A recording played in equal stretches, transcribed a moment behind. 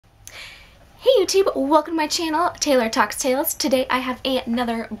YouTube, welcome to my channel, Taylor Talks Tales. Today I have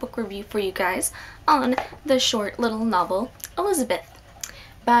another book review for you guys on the short little novel Elizabeth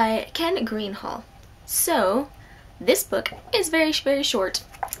by Ken Greenhall. So this book is very short.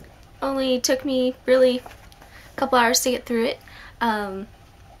 Only took me really a couple hours to get through it, but I'm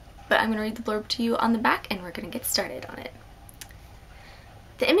going to read the blurb to you on the back and we're going to get started on it.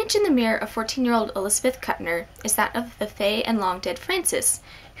 The image in the mirror of 14-year-old Elizabeth Cutner is that of the fey and long-dead Frances,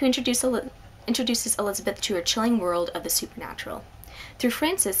 who introduces Elizabeth to her chilling world of the supernatural. Through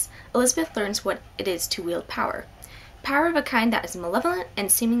Frances, Elizabeth learns what it is to wield power. Power of a kind that is malevolent and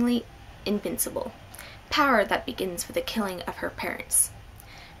seemingly invincible. Power that begins with the killing of her parents.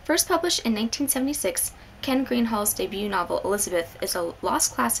 First published in 1976, Ken Greenhall's debut novel Elizabeth is a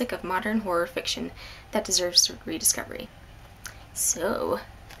lost classic of modern horror fiction that deserves rediscovery. So,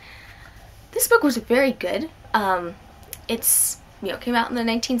 this book was very good. It's, came out in the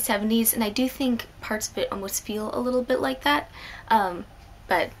 1970s, and I do think parts of it almost feel a little bit like that,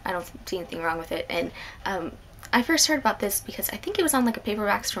 but I don't see anything wrong with it. And I first heard about this because I think it was on like a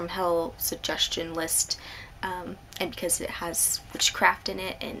Paperbacks from Hell suggestion list, and because it has witchcraft in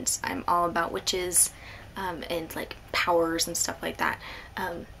it, and I'm all about witches, and like powers and stuff like that.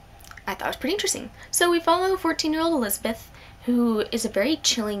 I thought it was pretty interesting. So we follow 14-year-old Elizabeth, who is a very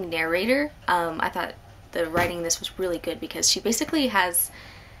chilling narrator. I thought the writing in this was really good because she basically has,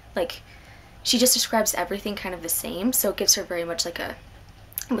 like, she just describes everything kind of the same, so it gives her very much like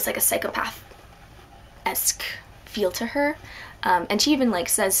almost like a psychopath-esque feel to her. And she even like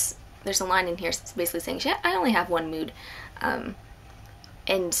says, there's a line in here that's basically saying, I only have one mood.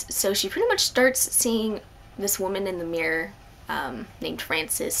 And so she pretty much starts seeing this woman in the mirror named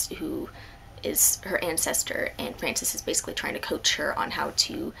Frances, who is her ancestor, and Frances is basically trying to coach her on how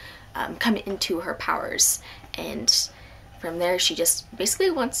to come into her powers. And from there she just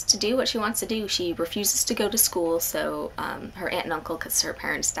basically wants to do what she wants to do. She refuses to go to school, so her aunt and uncle, because her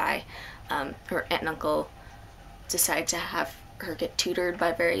parents die, her aunt and uncle decide to have her get tutored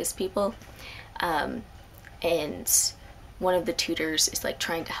by various people, and one of the tutors is like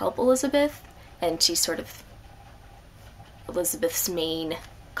trying to help Elizabeth, and she's sort of Elizabeth's main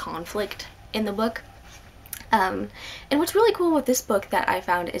conflict in the book. And what's really cool with this book that I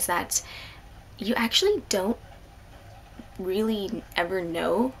found is that you actually don't really ever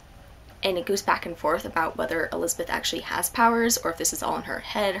know, and it goes back and forth about whether Elizabeth actually has powers or if this is all in her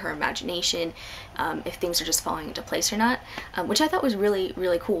head, her imagination, if things are just falling into place or not, which I thought was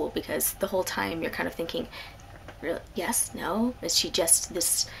really cool, because the whole time you're kind of thinking, yes, no, is she just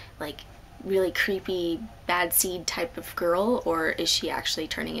this like really creepy bad seed type of girl, or is she actually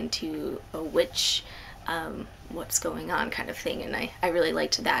turning into a witch? What's going on kind of thing. And I really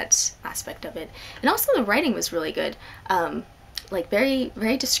liked that aspect of it. And also the writing was really good, like very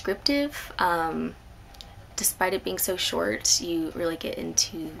descriptive. Despite it being so short, you really get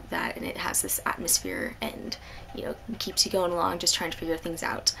into that, and it has this atmosphere, and keeps you going along just trying to figure things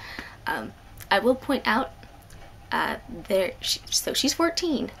out. I will point out so she's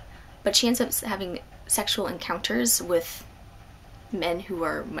 14, but she ends up having sexual encounters with men who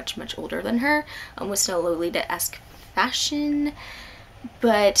are much older than her, almost in a Lolita-esque fashion,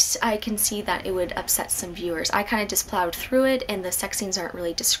 but I can see that it would upset some viewers. I kind of just plowed through it, and the sex scenes aren't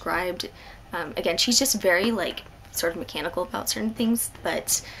really described. Again, she's just very like sort of mechanical about certain things,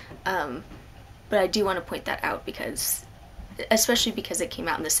 but I do want to point that out, because especially because it came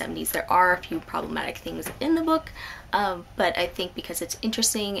out in the 70s, there are a few problematic things in the book, but I think because it's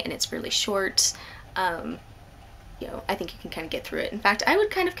interesting and it's really short, I think you can kind of get through it. In fact, I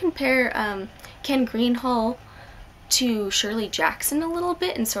would kind of compare Ken Greenhall to Shirley Jackson a little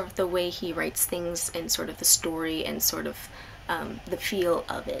bit in sort of the way he writes things and sort of the story and sort of the feel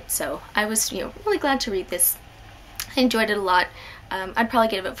of it. So I was, really glad to read this. I enjoyed it a lot. I'd probably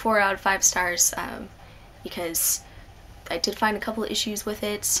give it 4 out of 5 stars, because I did find a couple of issues with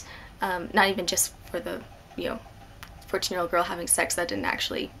it, not even just for the, 14-year-old girl having sex. That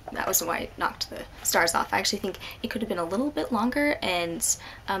wasn't why it knocked the stars off. I actually think it could have been a little bit longer, and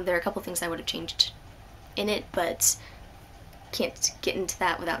there are a couple things I would have changed in it, but can't get into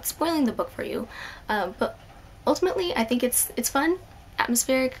that without spoiling the book for you. But ultimately, I think it's fun,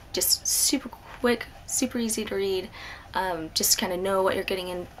 atmospheric, just super quick, super easy to read. Just kind of know what you're getting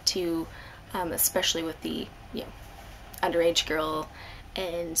into, especially with the underage girl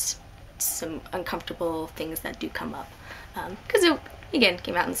and some uncomfortable things that do come up, because it again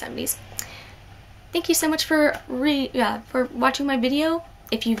came out in the 70s. Thank you so much for watching my video.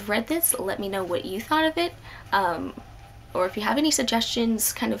 If you've read this, let me know what you thought of it, or if you have any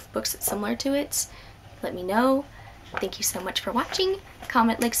suggestions, kind of books similar to it, let me know. Thank you so much for watching.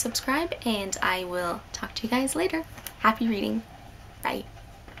 Comment, like, subscribe, and I will talk to you guys later. Happy reading. Bye.